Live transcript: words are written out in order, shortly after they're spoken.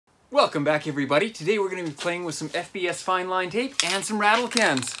Welcome back, everybody. Today we're going to be playing with some FBS Fineline tape and some rattle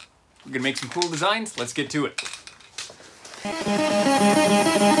cans. We're going to make some cool designs. Let's get to it.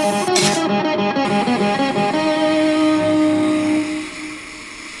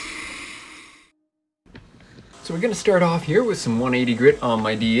 So we're going to start off here with some 180 grit on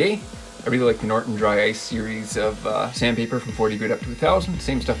my DA. I really like the Norton Dry Ice series of sandpaper from 40 grit up to 1000.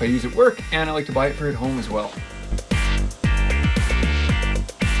 Same stuff I use at work, and I like to buy it for at home as well.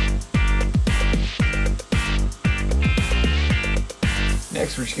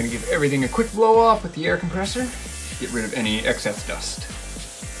 Next, we're just going to give everything a quick blow off with the air compressor to get rid of any excess dust.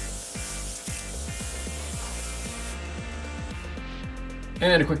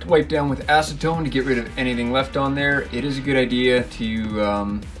 And a quick wipe down with acetone to get rid of anything left on there. It is a good idea to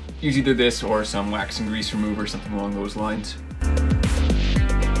use either this or some wax and grease remover, something along those lines.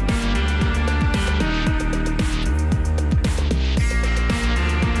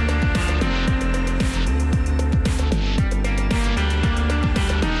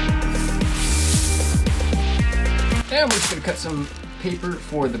 And we're just going to cut some paper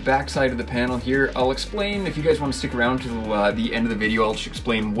for the back side of the panel here. I'll explain, if you guys want to stick around to the end of the video, I'll just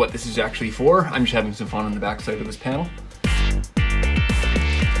explain what this is actually for. I'm just having some fun on the back side of this panel.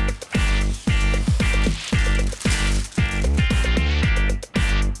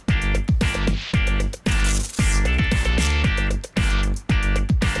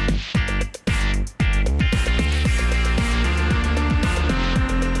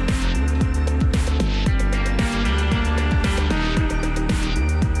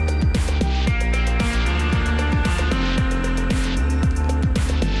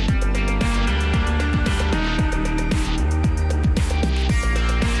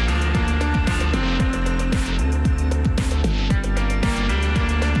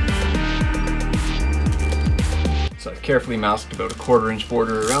 So I've carefully masked about a 1/4 inch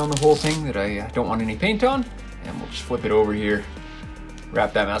border around the whole thing that I don't want any paint on, and we'll just flip it over here,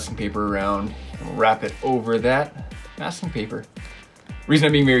 wrap that masking paper around, and we'll wrap it over that masking paper. The reason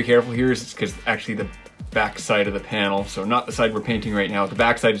I'm being very careful here is because actually the back side of the panel, so not the side we're painting right now, the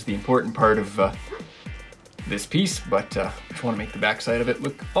back side is the important part of this piece, but I just want to make the back side of it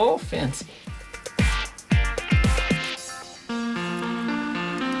look all fancy.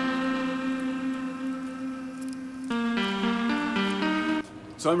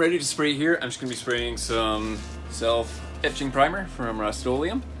 So I'm ready to spray here. I'm just going to be spraying some self-etching primer from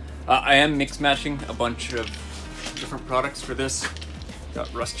Rust-Oleum. I am mix matching a bunch of different products for this.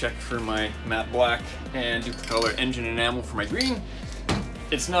 Got Rust Check for my matte black and Duplicolor Engine Enamel for my green.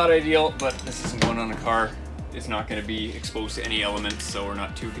 It's not ideal, but this isn't going on a car. It's not going to be exposed to any elements, so we're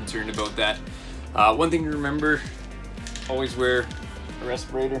not too concerned about that. One thing to remember, always wear a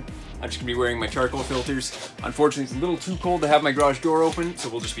respirator. I'm just gonna be wearing my charcoal filters. Unfortunately, it's a little too cold to have my garage door open, so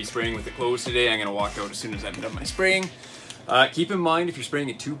we'll just be spraying with it closed today. I'm gonna walk out as soon as I've done my spraying. Keep in mind, if you're spraying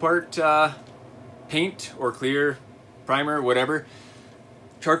a 2-part paint or clear, primer, whatever,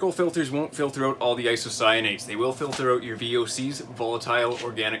 charcoal filters won't filter out all the isocyanates. They will filter out your VOCs, volatile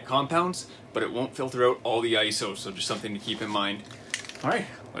organic compounds, but it won't filter out all the ISO, so just something to keep in mind. All right,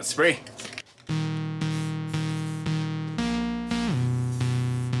 let's spray.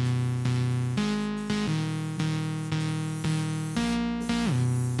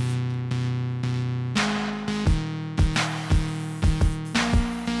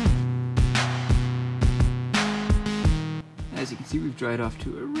 As you can see, we've dried off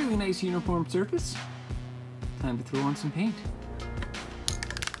to a really nice uniform surface. Time to throw on some paint.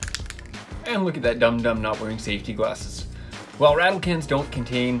 And look at that dum-dum not wearing safety glasses. While rattle cans don't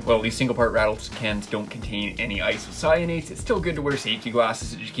contain, well, at least single part rattle cans don't contain any isocyanates, it's still good to wear safety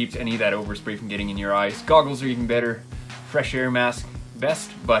glasses. It just keeps any of that overspray from getting in your eyes. Goggles are even better. Fresh air mask,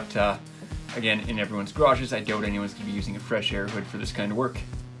 best, but again, in everyone's garages, I doubt anyone's gonna be using a fresh air hood for this kind of work.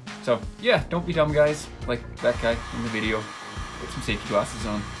 So yeah, don't be dumb, guys, like that guy in the video. Put some safety glasses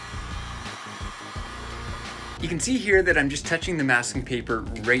on. You can see here that I'm just touching the masking paper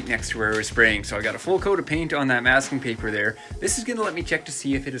right next to where I was spraying. So I got a full coat of paint on that masking paper there. This is gonna let me check to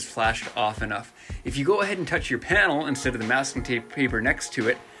see if it has flashed off enough. If you go ahead and touch your panel instead of the masking tape paper next to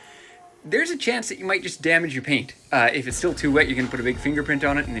it, there's a chance that you might just damage your paint. If it's still too wet, you're gonna put a big fingerprint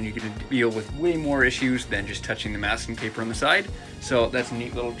on it, and then you're gonna deal with way more issues than just touching the masking paper on the side. So that's a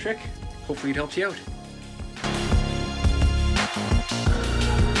neat little trick. Hopefully it helps you out.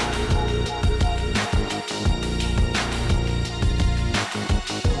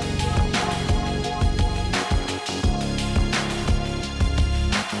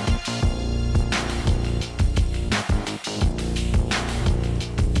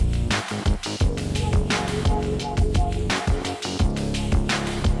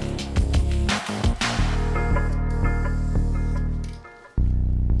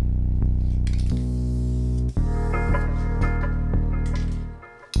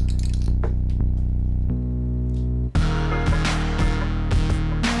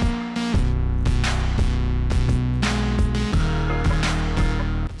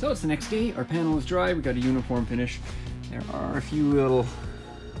 else the next day. Our panel is dry, we got a uniform finish. There are a few little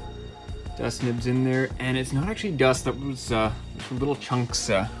dust nibs in there, and it's not actually dust, that was some little chunks.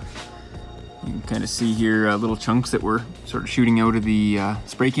 You can kind of see here little chunks that were sort of shooting out of the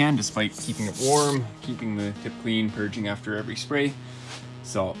spray can, despite keeping it warm, keeping the tip clean, purging after every spray.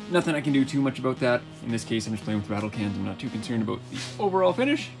 So nothing I can do too much about that. In this case, I'm just playing with rattle cans. I'm not too concerned about the overall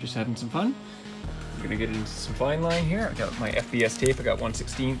finish, just having some fun. I'm gonna get into some fine line here. I got my FBS tape, I got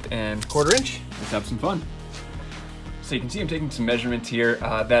 1/16 and 1/4 inch. Let's have some fun. So you can see I'm taking some measurements here.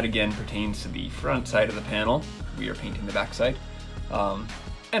 That again pertains to the front side of the panel. We are painting the back side.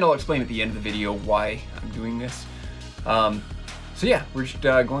 And I'll explain at the end of the video why I'm doing this. So yeah, we're just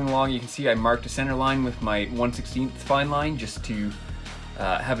going along. You can see I marked a center line with my 1/16 fine line just to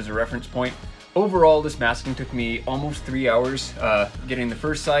have as a reference point. Overall, this masking took me almost 3 hours. Getting the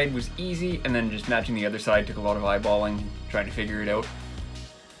first side was easy, and then just matching the other side took a lot of eyeballing, trying to figure it out.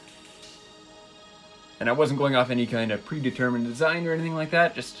 And I wasn't going off any kind of predetermined design or anything like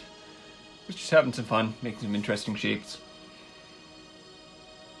that, was just having some fun, making some interesting shapes.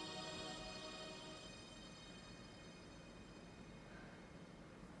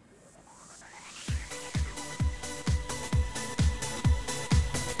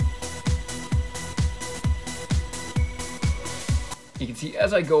 You can see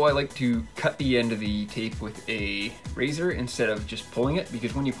as I go, I like to cut the end of the tape with a razor instead of just pulling it,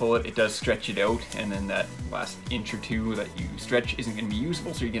 because when you pull it, it does stretch it out, and then that last inch or two that you stretch isn't going to be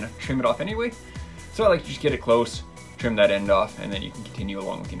usable, so you're going to trim it off anyway. So I like to just get it close, trim that end off, and then you can continue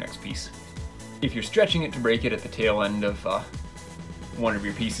along with your next piece. If you're stretching it to break it at the tail end of one of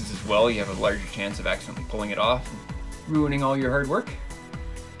your pieces as well, you have a larger chance of accidentally pulling it off and ruining all your hard work.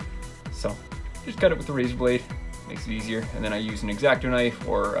 So just cut it with the razor blade. Makes it easier, and then I use an X-Acto knife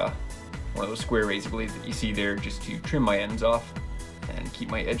or one of those square razor blades that you see there just to trim my ends off and keep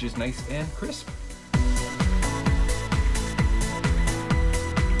my edges nice and crisp.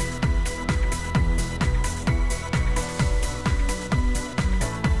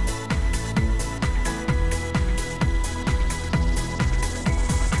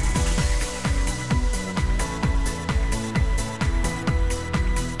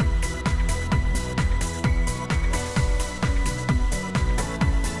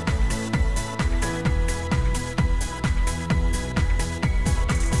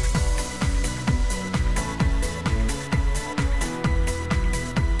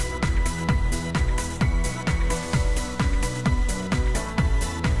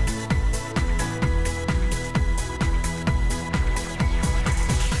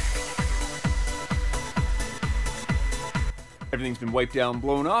 Everything's been wiped down,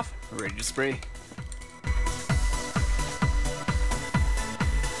 blown off, we're ready to spray.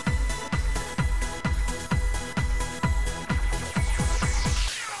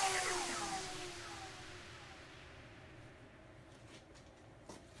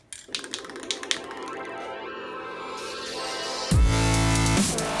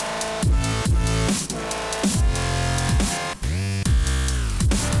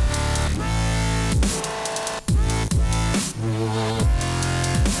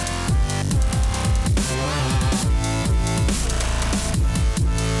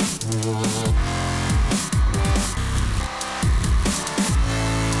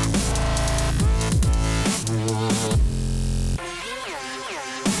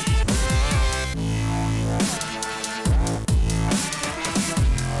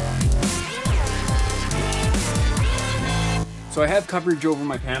 So I have coverage over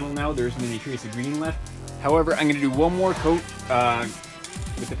my panel now, there isn't any trace of green left. However, I'm going to do one more coat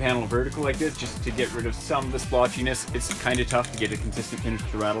with the panel vertical like this, just to get rid of some of the splotchiness. It's kind of tough to get a consistent finish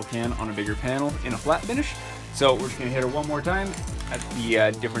with the rattle can on a bigger panel in a flat finish. So we're just going to hit it one more time at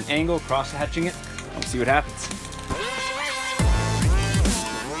the different angle, cross-hatching it, and we'll see what happens.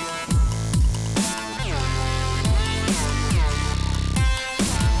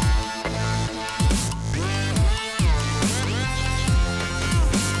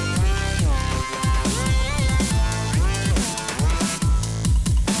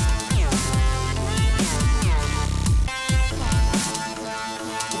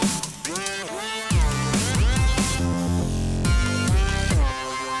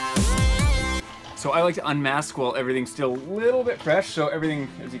 So I like to unmask while everything's still a little bit fresh, so everything,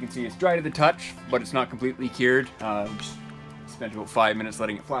 as you can see, is dry to the touch, but it's not completely cured. Just spent about 5 minutes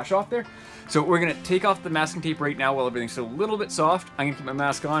letting it flash off there. So we're gonna take off the masking tape right now while everything's still a little bit soft. I'm gonna keep my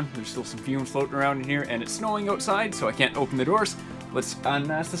mask on. There's still some fumes floating around in here, and it's snowing outside, so I can't open the doors. Let's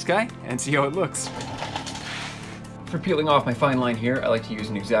unmask this guy and see how it looks. For peeling off my fine line here, I like to use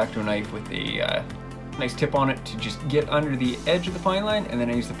an X-Acto knife with a nice tip on it to just get under the edge of the fine line, and then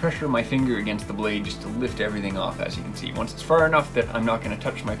I use the pressure of my finger against the blade just to lift everything off, as you can see. Once it's far enough that I'm not going to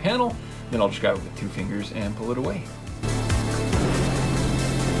touch my panel, then I'll just grab it with 2 fingers and pull it away.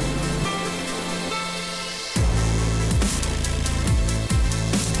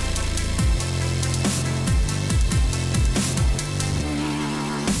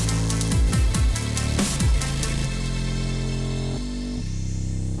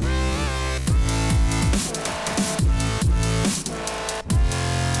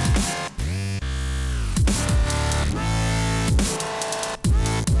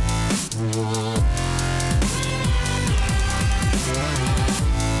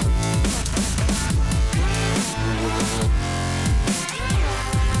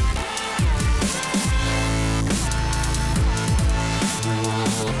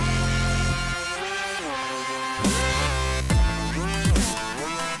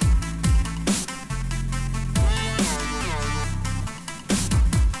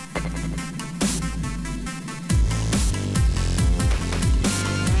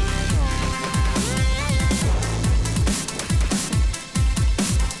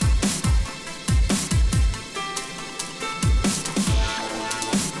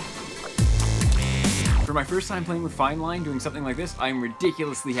 For my first time playing with Fineline, doing something like this, I'm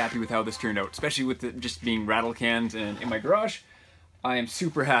ridiculously happy with how this turned out, especially with it just being rattle cans and in my garage. I am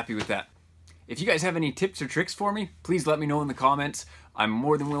super happy with that. If you guys have any tips or tricks for me, please let me know in the comments. I'm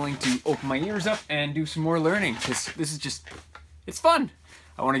more than willing to open my ears up and do some more learning, because this is just, it's fun.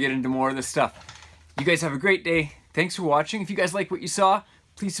 I want to get into more of this stuff. You guys have a great day. Thanks for watching. If you guys like what you saw,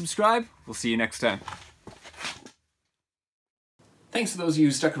 please subscribe. We'll see you next time. Thanks to those of you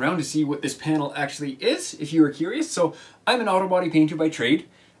who stuck around to see what this panel actually is, if you were curious. So I'm an auto body painter by trade.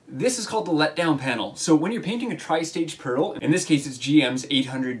 This is called the letdown panel. So when you're painting a tri-stage pearl, in this case it's GM's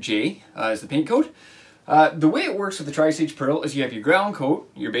 800J is the paint code. The way it works with the tri-stage pearl is you have your ground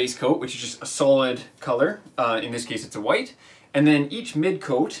coat, your base coat, which is just a solid color. In this case it's a white. And then each mid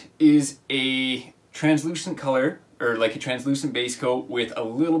coat is a translucent color, or like a translucent base coat with a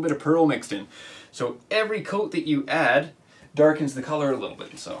little bit of pearl mixed in. So every coat that you add darkens the color a little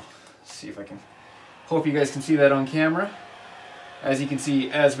bit. So let's see if I can, hope you guys can see that on camera. As you can see,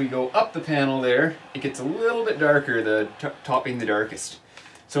 as we go up the panel there, it gets a little bit darker, the top being the darkest.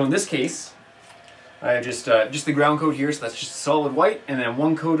 So in this case, I have just the ground coat here, so that's just solid white, and then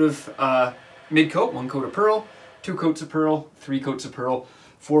 1 coat of mid coat, 1 coat of pearl, 2 coats of pearl, 3 coats of pearl,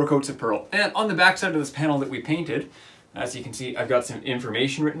 4 coats of pearl. And on the back side of this panel that we painted, as you can see, I've got some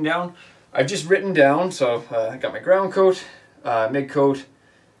information written down. I've just written down, so I got my ground coat, mid coat,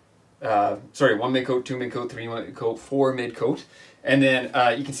 1 mid coat, 2 mid coat, 3 mid coat, 4 mid coat, and then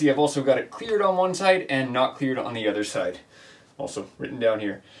you can see I've also got it cleared on one side and not cleared on the other side, also written down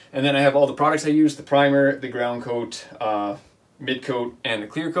here. And then I have all the products I use: the primer, the ground coat, mid coat, and the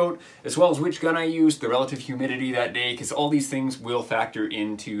clear coat, as well as which gun I used, the relative humidity that day, because all these things will factor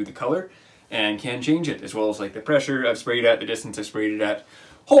into the color and can change it, as well as like the pressure I've sprayed at, the distance I sprayed it at,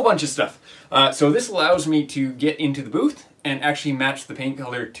 whole bunch of stuff. So this allows me to get into the booth and actually match the paint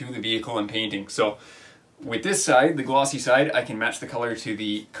color to the vehicle I'm painting. So with this side, the glossy side, I can match the color to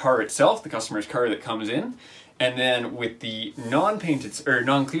the car itself, the customer's car that comes in. And then with the non-painted or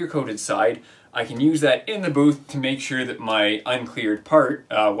non-clear coated side, I can use that in the booth to make sure that my uncleared part,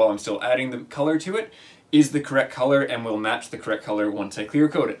 while I'm still adding the color to it, is the correct color and will match the correct color once I clear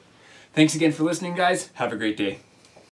coat it. Thanks again for listening, guys. Have a great day.